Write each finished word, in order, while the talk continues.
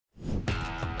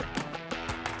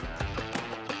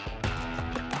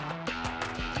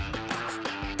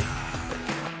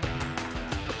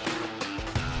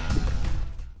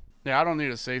Yeah, I don't need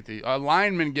a safety. A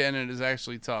lineman getting it is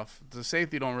actually tough. The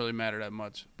safety don't really matter that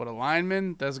much. But a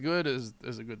lineman that's good is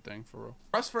a good thing for real.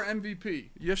 Russ for MVP.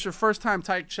 It's your first time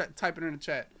typing in the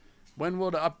chat. When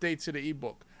will the update to the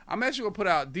ebook? I'm actually going to put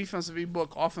out defensive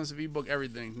ebook, offensive ebook,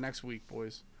 everything next week,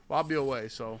 boys. Well, I'll be away,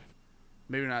 so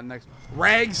maybe not next.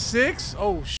 RAG6?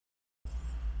 Oh, shit.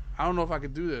 I don't know if I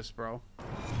could do this, bro.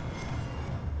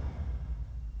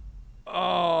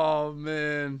 Oh,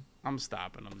 man. I'm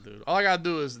stopping him, dude. All I gotta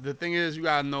do is, the thing is, you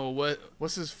gotta know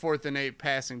what's his 4th and 8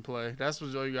 passing play. That's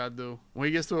what all you gotta do. When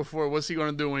he gets to a 4, what's he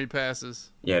gonna do when he passes?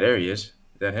 Yeah, there he is. Is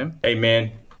that him? Hey,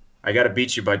 man, I gotta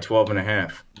beat you by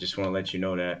 12.5. Just want to let you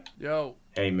know that. Yo.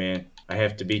 Hey, man, I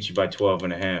have to beat you by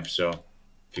 12.5. So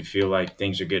if you feel like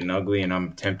things are getting ugly and I'm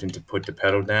attempting to put the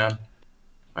pedal down,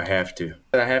 I have to.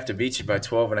 I have to beat you by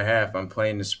 12.5. I'm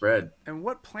playing the spread. And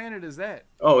what planet is that?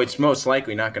 Oh, it's most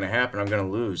likely not going to happen. I'm going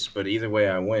to lose. But either way,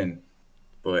 I win.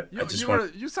 But I just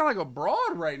want. You sound like a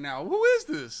broad right now. Who is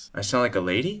this? I sound like a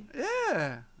lady?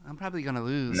 Yeah. I'm probably going to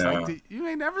lose. No. Like, you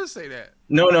ain't never say that.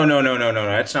 No.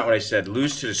 That's not what I said.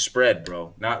 Lose to the spread,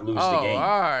 bro. Not lose the game. All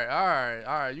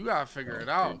right. You got to figure it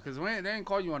out. Because they ain't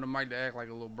call you on the mic to act like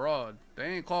a little broad. They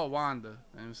ain't called Wanda. You know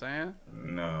what I'm saying?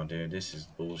 No, dude. This is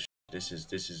bullshit. This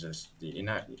is you're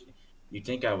not. You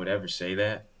think I would ever say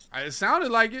that? It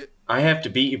sounded like it. I have to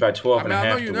beat you by 12.5 I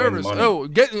know you're to nervous. win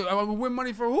money. Win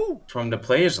money for who? From the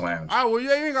Players Lounge. All right, well,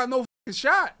 you ain't got no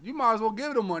shot. You might as well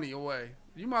give the money away.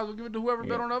 You might as well give it to whoever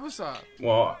bet on the other side.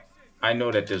 Well, I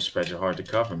know that those spreads are hard to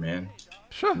cover, man.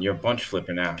 Sure. You're a bunch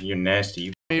flipper now. You're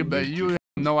nasty. But you have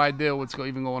no idea what's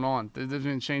even going on. It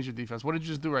doesn't change your defense. What did you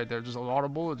just do right there? Just an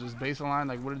audible or just baseline?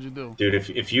 Like, what did you do? Dude,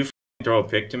 if you throw a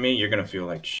pick to me, you're going to feel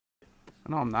like shit.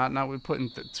 No, I'm not. Now we're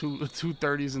putting two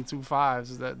 30s and 2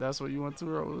 5s. That's what you want to,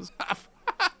 Rose?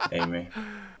 Hey, man.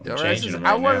 Yo,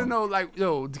 I want to know, like,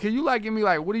 yo, can you, like, give me,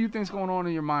 like, what do you think's going on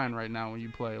in your mind right now when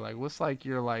you play? Like, what's, like,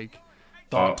 your, like,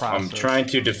 thought process? I'm trying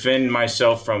to defend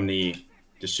myself from the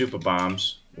super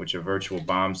bombs, which are virtual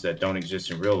bombs that don't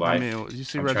exist in real life. I mean, you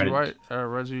see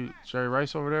Jerry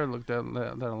Rice over there? Look at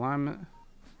that alignment.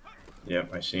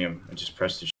 Yep, I see him. I just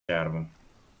pressed the shit out of him.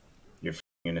 You're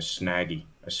in a snuggie.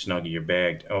 You're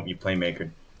bagged. Oh, you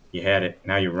playmaker. You had it.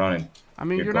 Now you're running. I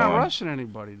mean, you're not rushing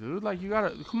anybody, dude. Like, you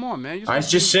gotta come on, man. I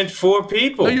just sent 4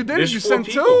 people. No, you didn't. You sent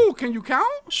 2. Can you count?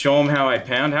 Show them how I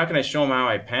pound. How can I show them how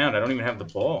I pound? I don't even have the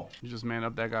ball. You just man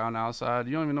up that guy on the outside.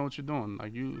 You don't even know what you're doing.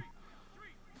 Like, you.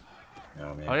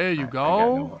 No, man. Oh, there you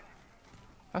go.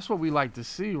 That's what we like to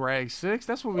see, RAG6.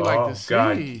 That's what we like to see.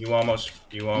 God. You almost.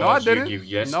 No, I didn't.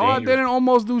 I didn't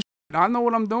almost do. I know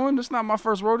what I'm doing. This is not my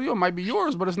first rodeo. It might be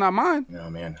yours, but it's not mine. No,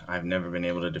 man. I've never been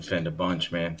able to defend a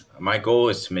bunch, man. My goal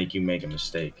is to make you make a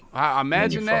mistake. I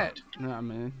imagine that. Nah,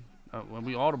 man. When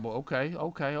we audible. Okay.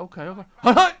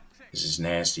 This is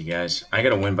nasty, guys. I got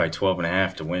to win by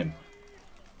 12.5 to win.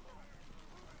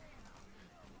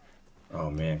 Oh,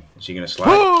 man. Is he going to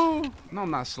slide? Ooh! No,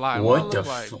 I'm not sliding. What the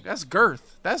fuck? That's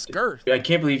girth. That's girth. I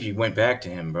can't believe you went back to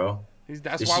him, bro.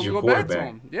 That's why we go back to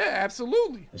him. Yeah,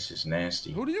 absolutely. This is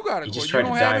nasty. Who do you got at quarterback? You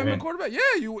don't have him at quarterback?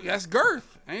 Yeah, that's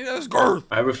girth. Ain't that's girth?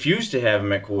 I refuse to have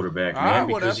him at quarterback, man,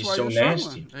 because he's so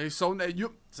nasty. He's so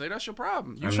you say that's your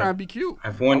problem. You trying to be cute.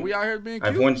 Are we out here being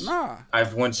cute?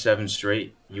 I've won 7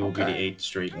 straight. You will be the 8th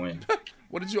straight win.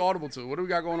 What did you audible to? What do we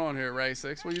got going on here,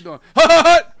 RAG6? What are you doing?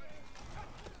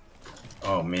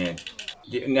 Oh, man.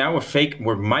 Now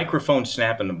we're microphone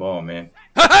snapping the ball, man.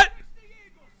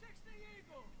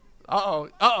 Uh-oh.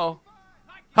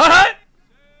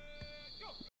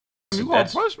 You gonna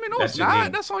push me? No, it's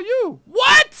not. That's on you.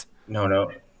 What? No.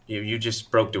 You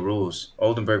just broke the rules.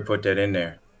 Oldenburg put that in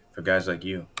there for guys like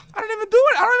you. I didn't even do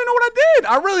it. I don't even know what I did.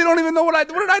 I really don't even know what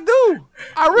did I do?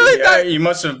 I really thought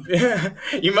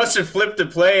you must have flipped the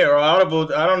play or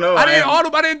audible. I don't know. I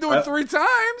didn't do it 3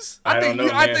 times.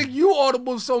 I think you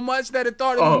audible so much that it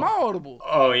thought it was my audible.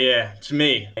 Oh yeah, it's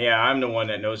me. Yeah, I'm the one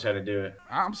that knows how to do it.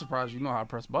 I'm surprised you know how to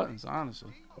press buttons,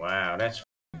 honestly. Wow, that's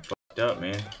fucked up,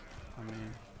 man. I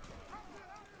mean,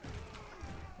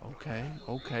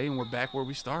 okay, and we're back where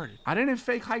we started. I didn't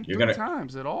fake hike 3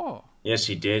 times at all. Yes,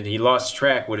 he did. He lost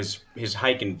track with his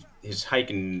hiking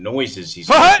noises. He's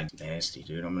nasty,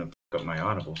 dude. I'm gonna fuck up my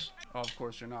audibles. Oh, of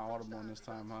course you're not audible in this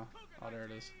time, huh? Oh, there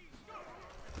it is.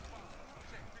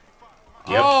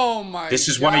 Yep. Oh my! This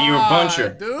is why you're a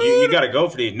buncher. Dude. You gotta go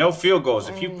for these. No field goals.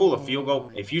 If you pull a field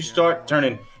goal, if you start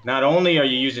turning, not only are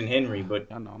you using Henry, but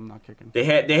I know I'm not kicking. They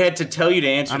had to tell you to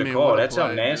answer the call. That's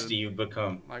how nasty you've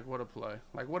become. Like what a play.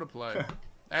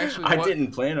 Actually, I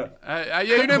didn't plan on. Yeah,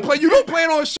 you didn't play. You don't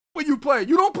plan on shit when you play.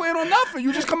 You don't plan on nothing.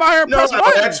 You just come out here and press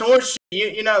buttons. That's horseshit.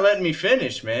 You're not letting me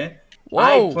finish, man.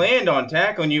 Whoa. I planned on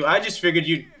tackling you. I just figured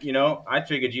I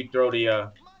figured you'd throw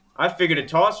the, I figured a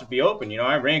toss would be open.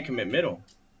 I ran commit middle.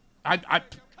 I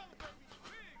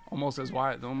almost as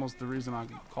wide. Almost the reason I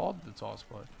called the toss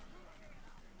play.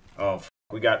 Oh,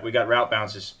 we got route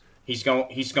bounces. He's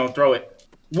gonna throw it.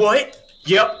 What?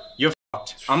 Yep, you're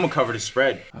fucked. I'm gonna cover the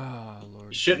spread. Oh, Lord.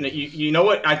 You shouldn't. You know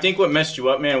what? I think what messed you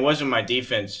up, man, it wasn't my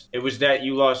defense. It was that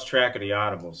you lost track of the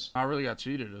audibles. I really got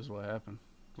cheated. Is what happened.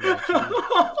 That's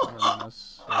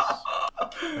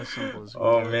simple as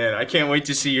oh man, I can't wait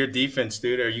to see your defense,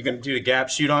 dude. Are you gonna do the gap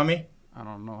shoot on me? I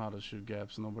don't know how to shoot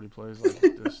gaps. Nobody plays like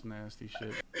this nasty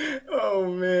shit.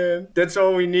 Oh man, that's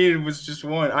all we needed was just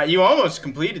one. You almost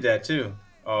completed that too.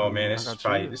 Oh man, this is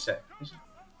probably this.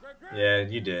 Yeah,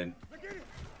 you did.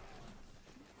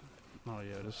 Oh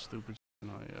yeah, this stupid. Oh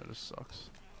yeah, this sucks.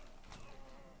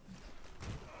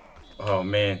 Oh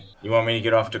man, you want me to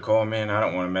get off the call, man? I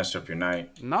don't want to mess up your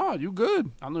night. Nah, you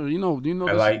good. I know. You know this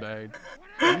is bad.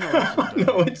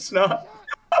 No, it's not.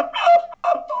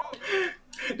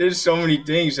 There's so many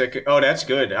things that could. Oh, that's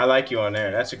good. I like you on there.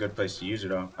 That's a good place to use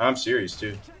it on. I'm serious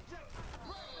too.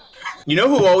 You know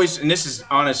who always, and this is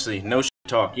honestly no shit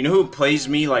talk. You know who plays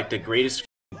me like the greatest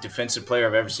defensive player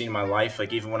I've ever seen in my life?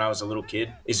 Like even when I was a little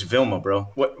kid, is Vilma, bro.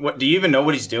 What? Do you even know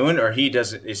what he's doing, or he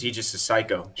doesn't? Is he just a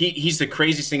psycho? He's the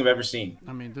craziest thing I've ever seen.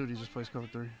 I mean, dude, he just plays cover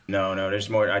 3. No, there's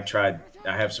more. I tried.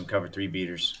 I have some cover 3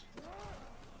 beaters.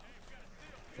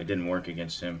 It didn't work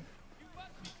against him.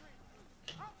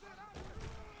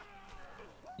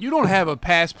 You don't have a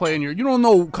pass play in your. You don't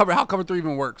know how cover 3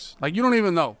 even works. Like you don't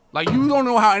even know. Like you don't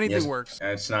know how anything works.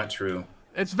 That's not true.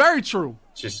 It's very true.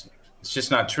 It's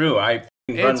just not true. I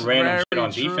run random shit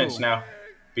on defense now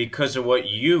because of what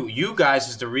you guys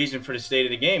is the reason for the state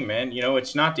of the game, man.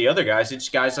 It's not the other guys. It's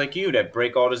guys like you that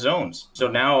break all the zones. So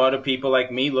now other people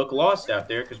like me look lost out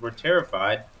there because we're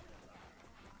terrified.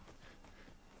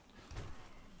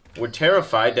 We're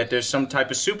terrified that there's some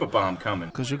type of super bomb coming.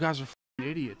 Because you guys are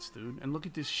idiots, dude. And look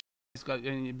at this shit. It's got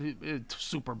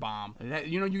super bomb.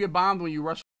 You get bombed when you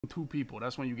rush 2 people.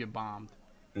 That's when you get bombed.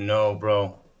 No,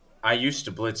 bro. I used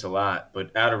to blitz a lot,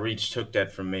 but Out of Reach took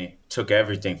that from me. Took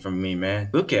everything from me, man.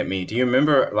 Look at me. Do you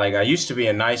remember? Like, I used to be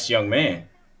a nice young man.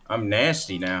 I'm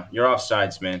nasty now. You're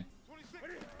offsides, man.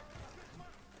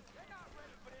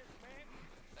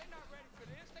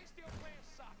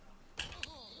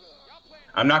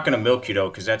 I'm not going to milk you, though,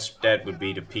 because that would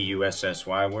be the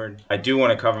P-U-S-S-Y word. I do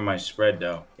want to cover my spread,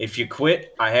 though. If you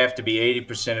quit, I have to be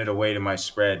 80% of the way to my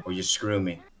spread, or you screw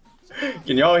me.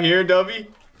 Can y'all hear, Dubby?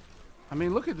 I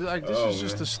mean, look at this. Like, this is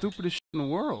just the stupidest shit in the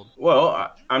world.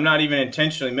 Well, I'm not even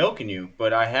intentionally milking you,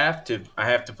 but I have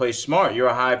to play smart. You're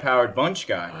a high-powered bunch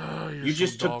guy. You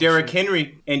just took Derrick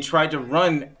Henry and tried to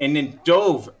run and then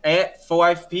dove at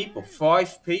 5 people.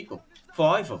 5 people.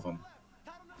 5 of them.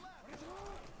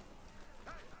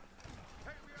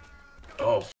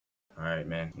 Oh, all right,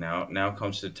 man. Now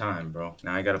comes the time, bro.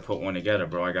 Now I gotta put one together,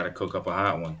 bro. I gotta cook up a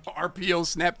hot one. RPO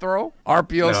snap throw.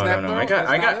 RPO snap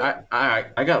throw.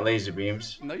 I got laser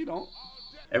beams. No, you don't.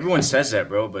 Everyone says that,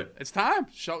 bro, but it's time.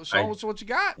 Show us what you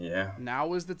got. Yeah.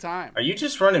 Now is the time. Are you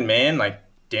just running man, like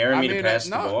daring me to pass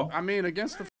the ball? I mean,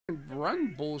 against the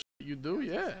run bullshit you do,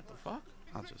 yeah. The fuck?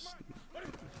 I'll just.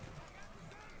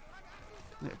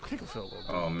 Yeah, kick a field goal.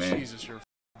 Oh man. Jesus, you're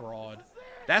broad.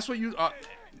 That's what you.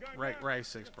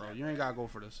 RAG6, bro. You ain't gotta go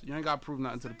for this. You ain't gotta prove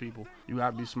nothing to the people. You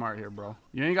gotta be smart here, bro.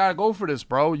 You ain't gotta go for this,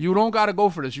 bro. You don't gotta go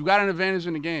for this. You got an advantage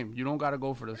in the game. You don't gotta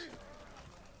go for this.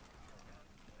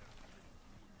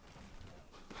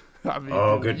 I mean,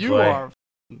 oh, good you play. are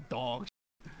dog.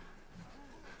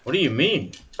 What do you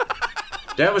mean?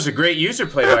 That was a great user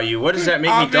play by you. What does that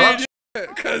make me dog?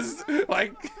 Because,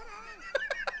 like...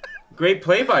 Great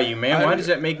play by you, man. Why does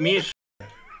that make me a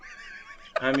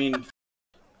I mean...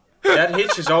 That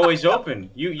hitch is always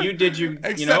open. You did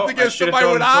Except against somebody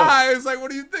with eyes. Like, what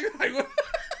do you think? Like, what?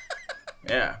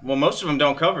 Yeah. Well, most of them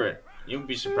don't cover it. You'd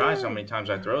be surprised how many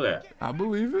times I throw that. I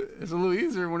believe it. It's a little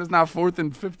easier when it's not 4th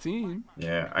and 15.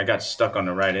 Yeah, I got stuck on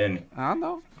the right end. I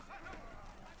know.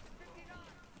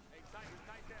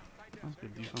 That's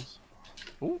good defense.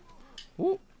 Ooh.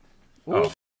 Ooh. Ooh.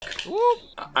 Oh. Ooh.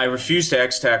 I refuse to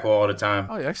X-tackle all the time.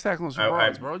 Oh, yeah, X-tackling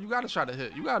surprise, bro. You got to try to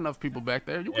hit. You got enough people back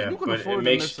there. You can afford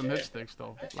to miss some hit sticks,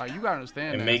 though. Like, you got to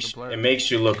understand it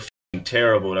makes you look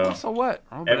terrible, though. So what?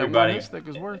 Everybody. That hit stick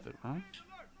is worth it, bro.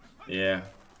 Yeah.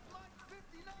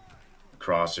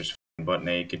 Crossers butt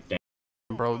naked. Damn.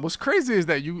 Bro, what's crazy is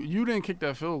that you didn't kick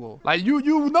that field goal. Like,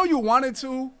 you know you wanted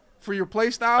to for your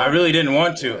play style. I really didn't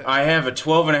want to. I have a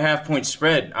 12.5 point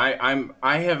spread.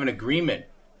 I have an agreement.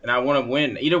 and I want to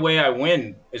win. Either way, I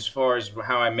win as far as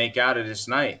how I make out of this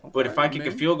night. Okay, but if I kick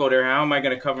a field goal there, how am I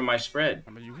going to cover my spread?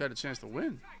 I mean, you had a chance to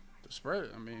win the spread.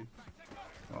 I mean,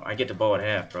 well, I get the ball at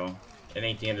half, bro. It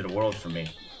ain't the end of the world for me.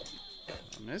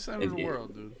 I mean, it's the end of the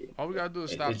world, dude. All we gotta do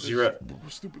is stop this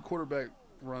stupid quarterback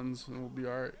runs, and we'll be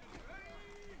all right.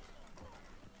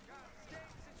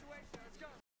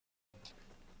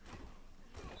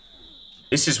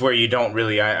 This is where you don't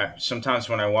really. Sometimes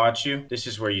when I watch you, this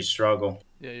is where you struggle.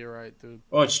 Yeah, you're right, dude.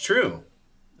 Well, it's true.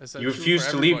 You refuse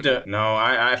to leave the. No,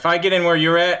 if I get in where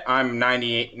you're at, I'm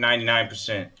 98,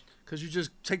 99%. Because you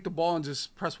just take the ball and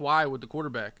just press Y with the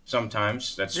quarterback.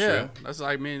 Sometimes that's true. Yeah, that's.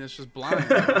 I mean, it's just blind.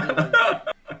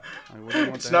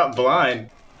 It's not blind.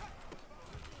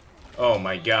 Oh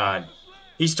my God,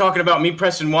 he's talking about me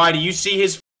pressing Y. Do you see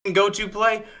his go-to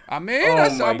play? I mean,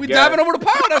 we diving over the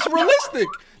power. That's realistic.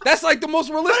 That's like the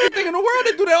most realistic thing in the world.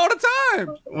 They do that all the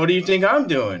time. What do you think I'm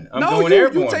doing? I'm going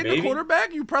airborne, you take baby. the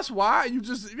quarterback, you press Y, you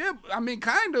just, yeah, I mean,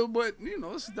 kind of, but, you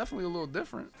know, it's definitely a little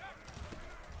different.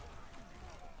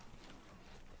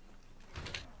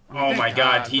 Oh, my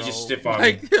God, he just stiff on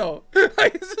me. Yo,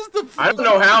 it's just I don't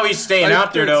know how he's staying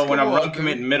out there, though, when I'm run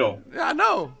committing middle. Yeah, I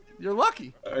know. You're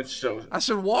lucky. I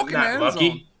should walk in the end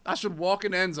zone. I should walk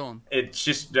in the end zone. It's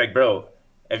just like, bro,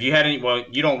 if you had any, well,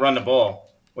 you don't run the ball.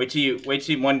 Wait till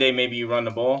one day maybe you run the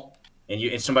ball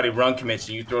and somebody run commits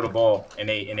and you throw the ball and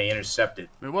they intercept it.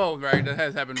 Well, right, that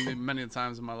has happened to me many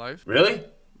times in my life. Really?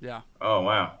 Yeah. Oh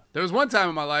wow. There was one time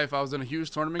in my life I was in a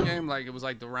huge tournament game, like it was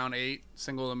like the round 8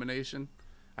 single elimination.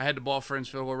 I had the ball fringe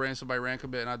field goal range, somebody ran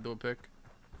commit and I'd do a pick.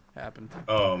 Happened.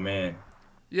 Oh man.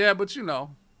 Yeah, but you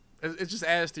know, it just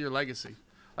adds to your legacy.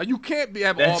 Like you can't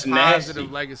have all positive nasty.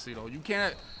 legacy though. You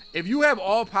can't. If you have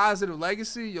all positive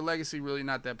legacy, your legacy really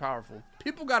not that powerful.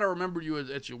 People got to remember you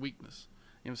at your weakness.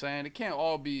 You know what I'm saying? It can't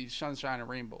all be sunshine and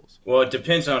rainbows. Well, it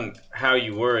depends on how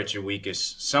you were at your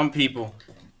weakest. Some people,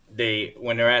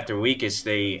 when they're at their weakest,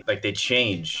 they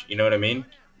change. You know what I mean?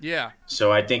 Yeah.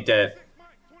 So I think that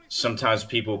sometimes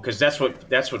people, because that's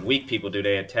what weak people do.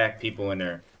 They attack people in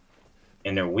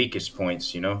their weakest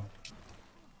points. You know.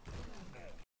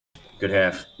 Good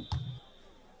half.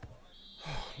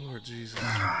 Lord Jesus.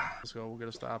 Let's go. We'll get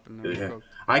a stop and then we'll cook.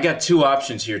 I got 2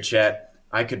 options here, chat.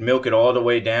 I could milk it all the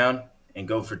way down and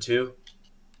go for 2,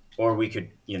 or we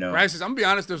could, you know. RAG6, I'm gonna be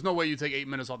honest. There's no way you take 8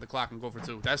 minutes off the clock and go for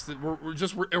 2. That's we're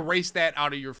just erase that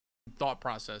out of your thought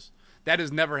process. That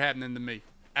is never happening to me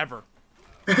ever.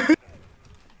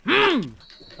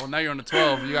 Well, now you're on the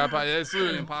 12. You got it's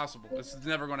literally impossible. It's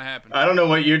never gonna happen. I don't know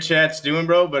what your chat's doing,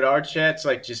 bro, but our chat's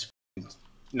like just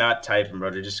not typing,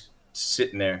 bro. They're just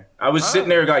sitting there. I was sitting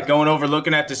there like going over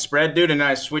looking at the spread, dude, and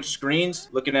I switched screens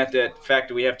looking at that fact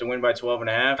that we have to win by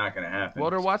 12.5. Not gonna happen. Well,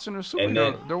 they're watching their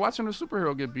superhero. They're watching their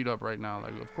superhero get beat up right now.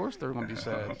 Like, of course they're gonna be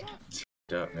sad. It's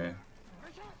up, man.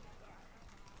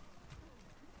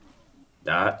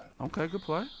 Dot. Okay, good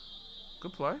play.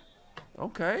 Good play.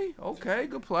 Okay,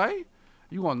 good play.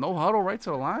 You want no huddle right to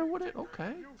the line with it?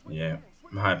 Okay. Yeah,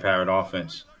 high-powered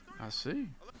offense. I see.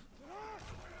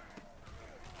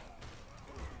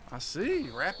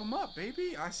 Wrap him up,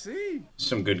 baby. I see.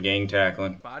 Some good gang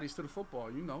tackling. Bodies to the football,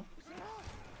 you know.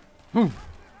 I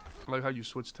like how you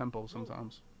switch tempo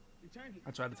sometimes.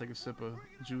 I tried to take a sip of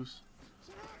juice.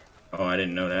 Oh, I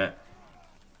didn't know that.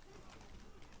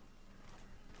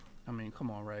 I mean, come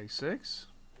on, RAG6.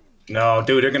 No,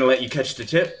 dude, they're going to let you catch the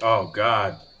tip? Oh,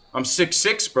 God. I'm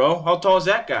 6'6", bro. How tall is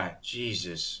that guy?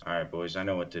 Jesus. All right, boys, I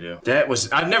know what to do.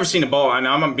 I've never seen a ball.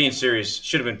 I'm being serious.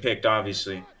 Should have been picked,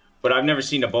 obviously. But I've never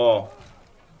seen a ball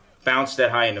bounce that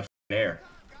high in the air.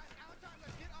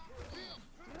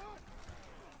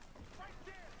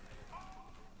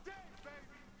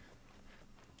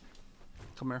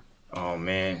 Come here. Oh,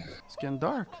 man. It's getting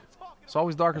dark. It's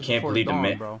always dark as before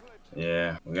dawn, bro.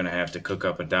 Yeah, we're going to have to cook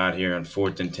up a dot here on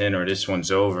 4th and 10 or this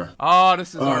one's over. Oh,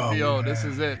 this is RPO. Man. This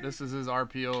is it. This is his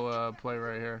RPO play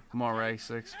right here. Come on,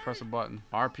 RAG6. Press a button.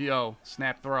 RPO.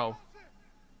 Snap throw.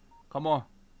 Come on.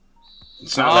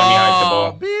 It's not letting me hike the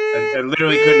ball. Beep, I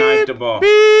literally couldn't hike the ball.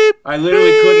 Beep, I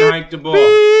literally couldn't hike the ball.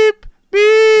 Beep,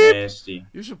 beep. Nasty.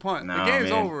 You should punt. Nah, the game's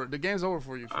man. over. The game's over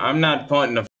for you. I'm not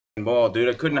punting the ball, dude.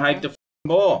 I couldn't hike the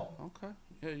ball.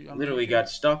 Okay. Yeah, Literally got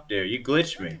stuck there. You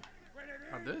glitched me.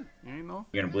 I did. You ain't know?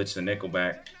 You're going to blitz the nickel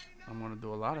back. I'm going to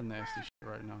do a lot of nasty shit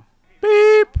right now.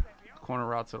 Beep. Corner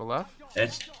route to the left.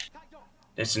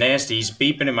 That's nasty. He's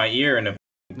beeping in my ear and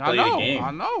play the game.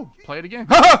 I know. Play it again.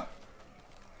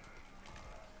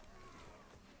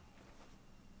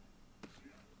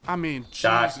 I mean,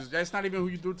 Jesus, that's not even who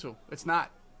you do to. It's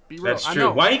not. Be real. That's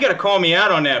true. Why you gotta call me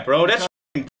out on that, bro? That's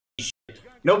shit.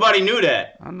 Nobody knew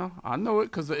that. I know it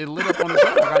because it lit up on the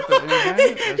screen. I got the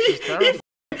That's just terrible.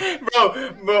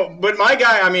 But my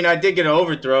guy, I mean, I did get an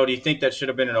overthrow. Do you think that should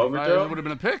have been an overthrow? It would have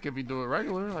been a pick if you do it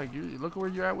regular. Like, you look at where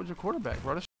you're at with your quarterback,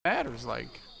 bro. That shit matters.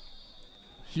 Like,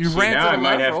 you ran to the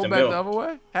left, roll back the other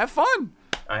way. Have fun.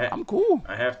 I'm cool.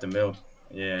 I have to milk.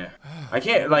 Yeah. I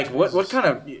can't, like, what kind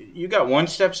of, you got one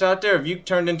steps out there? Have you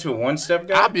turned into a one step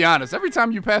guy? I'll be honest. Every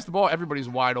time you pass the ball, everybody's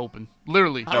wide open.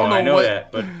 Literally. No, I know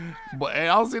that, but I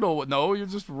also know, no, you're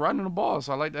just running the ball.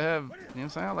 So I like to have, you know what I'm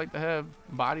saying? I like to have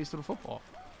bodies to the football.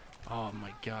 Oh,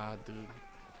 my God, dude.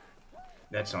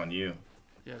 That's on you.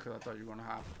 Yeah, because I thought you were going to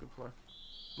hop. Good play.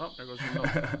 Oh, there goes the milk.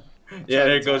 Yeah,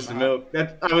 there goes the milk.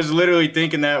 I was literally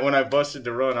thinking that when I busted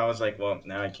the run. I was like, well,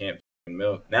 now I can't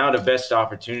milk. Now the best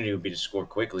opportunity would be to score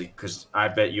quickly because I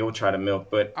bet you'll try to milk,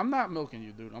 but I'm not milking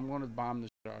you, dude. I'm going to bomb the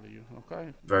shit out of you,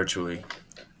 okay? Virtually.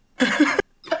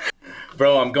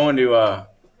 Bro, I'm going to,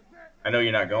 I know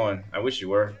you're not going. I wish you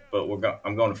were, but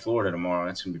I'm going to Florida tomorrow.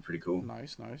 That's going to be pretty cool.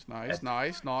 Nice. Come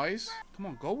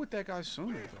on, go with that guy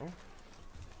sooner, bro.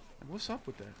 Like, what's up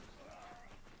with that?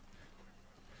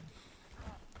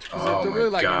 Oh, they're really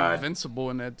like God.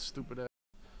 invincible in that stupid ass.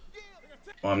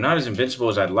 Well, I'm not as invincible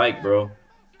as I'd like, bro.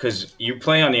 Because you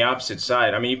play on the opposite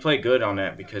side. I mean, you play good on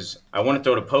that because I want to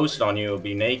throw the post on you. It'll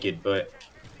be naked, but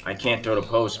I can't throw the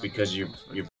post because you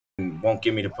won't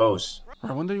give me the post.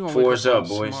 Right, one day you gonna Four's up,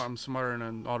 boys. I'm smarter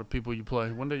than all the people you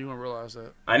play. One day you gonna realize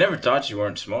that. I never thought you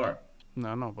weren't smart.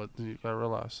 No, but you gotta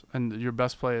realize. And your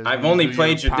best play is. I've only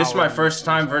played you. This is my first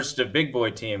time versus the big boy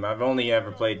team. I've only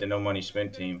ever played the no money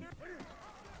spent team.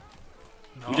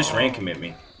 No. You just ran commit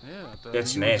me. Yeah,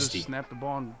 that's nasty. Just snap the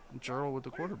ball and Gerald with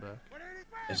the quarterback.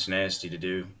 It's nasty to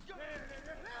do.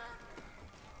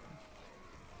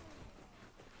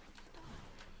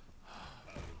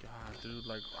 God, dude,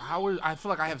 like I feel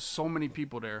like I have so many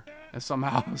people there, and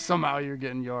somehow you're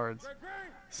getting yards.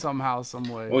 Somehow, some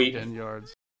way, you're getting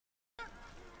yards.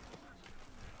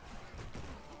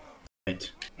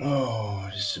 Oh,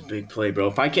 this is a big play, bro.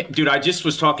 If I can't, dude, I just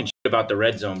was talking shit about the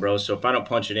red zone, bro. So if I don't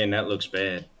punch it in, that looks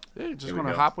bad. Yeah, you're just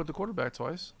gonna hop with the quarterback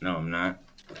twice. No, I'm not.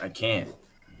 I can't.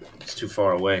 It's too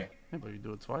far away. Yeah, but you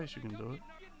do it twice, you can do it.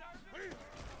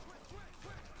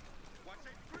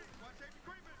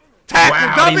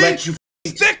 Tackle, wow, he let you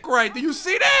stick right. Do you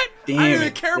see that? Damn, I didn't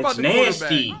even care about the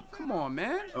nasty. Quarterback. Come on,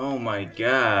 man. Oh my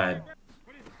God.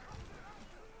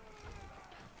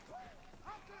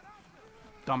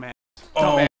 Dumbass.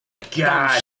 Oh my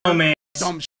God. Dumbass.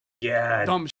 Dumb shit. God.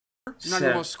 Dumb shit. You're not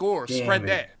even gonna score. Damn Spread it.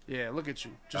 that. Yeah, look at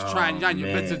you. Just trying your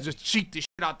best to just cheat the shit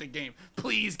out the game.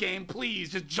 Please, game,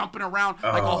 please. Just jumping around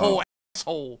like a whole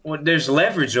asshole. Well, there's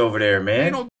leverage over there, man.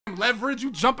 Ain't no damn leverage.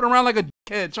 You jumping around like a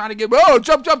dickhead trying to get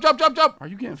jump. Are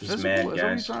you getting physical? Mad, Is that what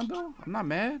guys. you trying to do? I'm not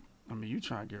mad. I mean, you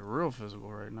trying to get real physical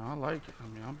right now. I like it. I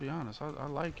mean, I'll be honest. I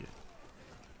like it.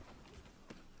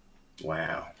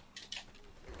 Wow.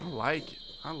 I like it.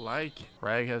 I like it.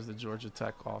 Rag has the Georgia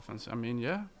Tech offense. I mean,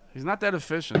 yeah. He's not that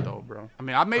efficient though, bro. I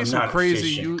mean, I made some crazy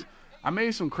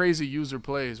user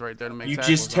plays right there to make tackles.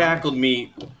 You just tackled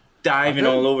me diving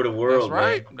all over the world, That's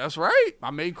right. man. That's right.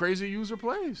 I made crazy user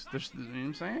plays. You know what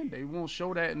I'm saying? They won't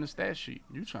show that in the stat sheet.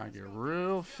 You trying to get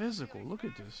real physical. Look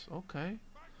at this. Okay.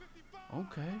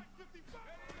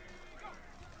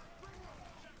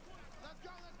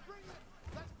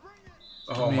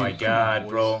 Oh my God,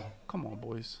 bro. Come on,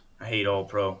 boys. I hate all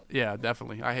pro. Yeah,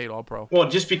 definitely. I hate all pro. Well,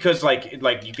 just because like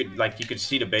you could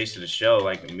see the base of the show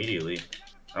like immediately.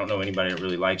 I don't know anybody that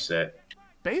really likes that.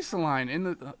 Baseline in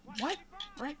the what?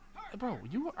 Right, bro.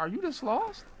 Are you just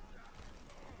lost?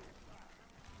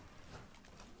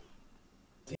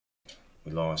 Damn,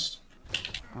 we lost.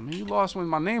 I mean, you lost when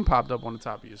my name popped up on the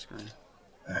top of your screen.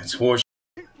 That's horse.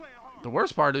 The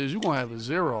worst part is you're going to have a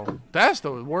 0. That's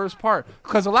the worst part.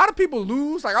 Because a lot of people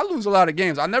lose. Like, I lose a lot of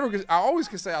games. I always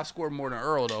can say I scored more than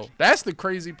Earl, though. That's the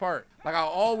crazy part. Like, I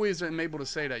always am able to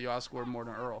say that, yo, I scored more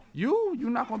than Earl. You're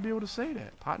not going to be able to say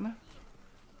that, partner.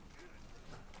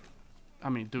 I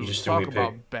mean, dude, you talk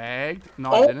about bagged. No,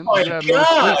 oh I didn't. My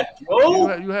God,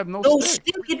 bro. You have no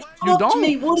stick. You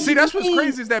don't. See, that's what's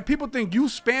crazy is that people think you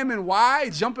spamming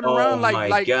Y, jumping around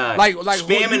like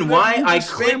spamming Y. I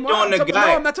clicked on the guy.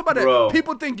 No, I'm not talking about that.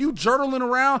 People think you journaling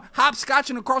around,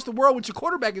 hopscotching across the world with your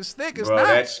quarterback is thick. It's not.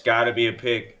 That's got to be a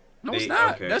pick. No, it's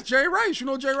not. Okay. That's Jerry Rice. You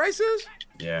know what Jerry Rice is?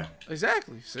 Yeah.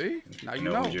 Exactly. See? Now you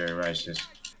know. Who Jerry Rice is.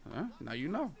 Now you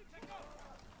know.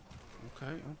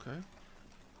 Okay.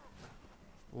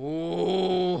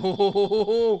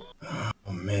 Oh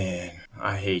man,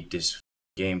 I hate this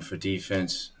game for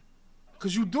defense.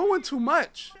 Cause you doing too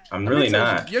much. I'm really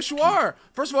not. Yes, you are.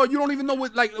 First of all, you don't even know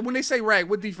what, like, when they say rag,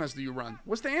 what defense do you run?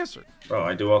 What's the answer? Bro,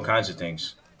 I do all kinds of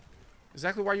things.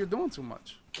 Exactly why you're doing too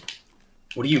much.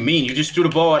 What do you mean? You just threw the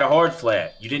ball at a hard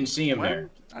flat. You didn't see him there.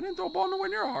 I didn't throw a ball nowhere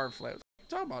near a hard flat. What are you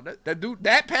talking about? That dude,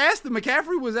 that pass to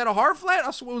McCaffrey was at a hard flat.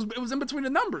 I swear it was in between the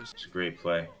numbers. It's a great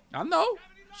play. I know.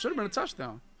 Should have been a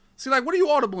touchdown. See, like, what are you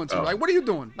audible into? Like, what are you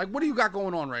doing? Like, what do you got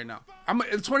going on right now?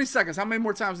 In 20 seconds, how many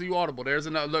more times do you audible? There's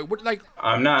another. Like,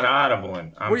 I'm not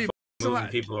audibling. I'm moving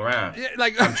people around. Yeah,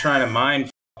 like, I'm trying to mind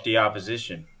the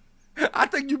opposition. I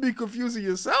think you'd be confusing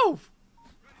yourself.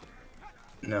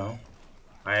 No.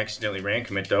 I accidentally ran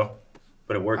commit, though.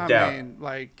 But it worked out. I mean,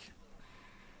 like...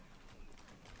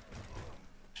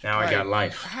 Now I got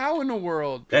life. How in the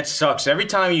world? That sucks. Every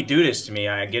time you do this to me,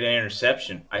 I get an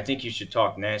interception. I think you should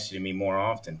talk nasty to me more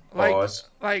often. Pause.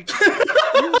 Like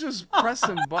you just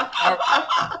pressing buttons.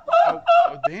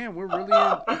 Damn, we're really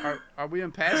in... Are we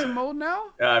in passing mode now?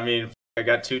 I mean, I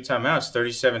got 2 timeouts,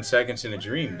 37 seconds in a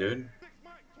dream, dude.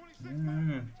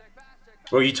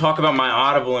 Bro, you talk about my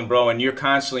audible and bro, and you're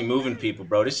constantly moving people,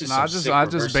 bro. This is some sick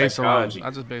reverse psychology. I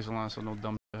just base a line so no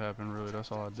dumb shit happened. Really,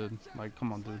 that's all I did. Like,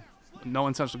 come on, dude. No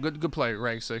intentional. Good play,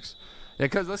 RAG6. Yeah,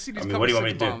 because let's see these what do you want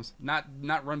me to bombs. Do?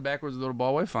 Not run backwards, throw the ball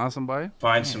away. Find somebody.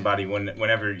 Find somebody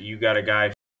whenever you got a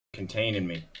guy containing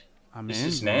me. I mean, this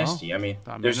is nasty. I mean,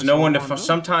 there's no one to.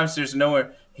 Sometimes there's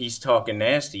nowhere. He's talking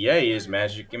nasty. Yeah, he is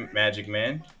Magic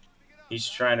Man. He's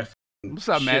trying to. What's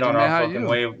up, shit Magic on Man? our How fucking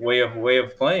you? way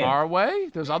of playing. Our way?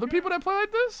 There's other people that play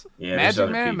like this? Yeah,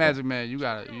 Magic Man, you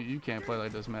got it. You can't play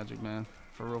like this, Magic Man.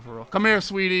 For real. Come here,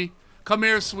 sweetie. Come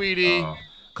here, sweetie.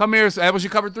 Come here. That was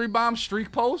your cover 3 bomb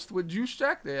streak post with juice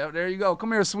check. There you go.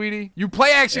 Come here, sweetie. You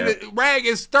play action. Yeah. Rag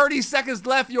is 30 seconds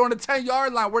left. You're on the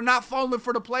 10-yard line. We're not falling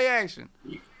for the play action.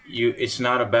 It's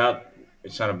not about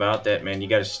that, man. You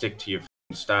got to stick to your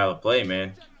style of play,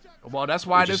 man. Well, that's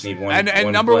why this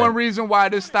and number one reason why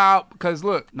this style, because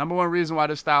look, number one reason why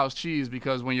this style is cheese,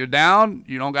 because when you're down,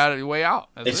 you don't got your way out.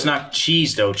 It's not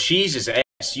cheese though. Cheese is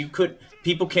ass.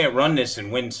 People can't run this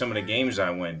and win some of the games I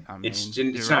win. I mean,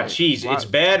 it's not cheese. It's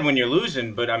bad when you're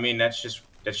losing, but I mean that's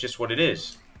just what it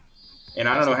is. And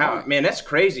I don't know how, man. That's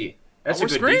crazy. That's a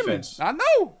good defense. I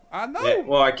know. Yeah,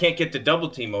 well, I can't get the double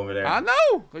team over there. I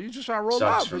know. You just trying to roll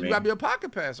out, but you gotta be a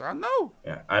pocket passer. I know.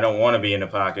 Yeah, I don't want to be in the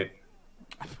pocket.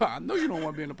 I know you don't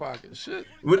want to be in the pocket. Shit.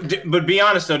 But be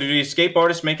honest though, do the escape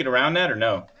artists make it around that or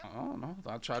no? I don't know.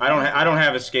 I don't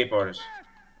have escape artists.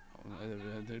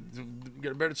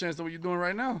 Get a better chance than what you're doing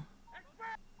right now.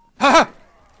 Ha!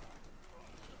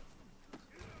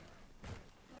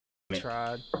 They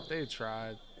tried.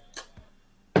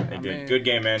 They did. Good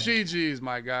game, man. GG's,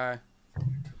 my guy.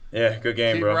 Yeah, good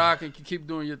game, bro. Keep rocking. Keep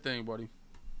doing your thing, buddy.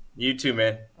 You too,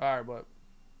 man. All right, bud.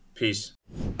 Peace.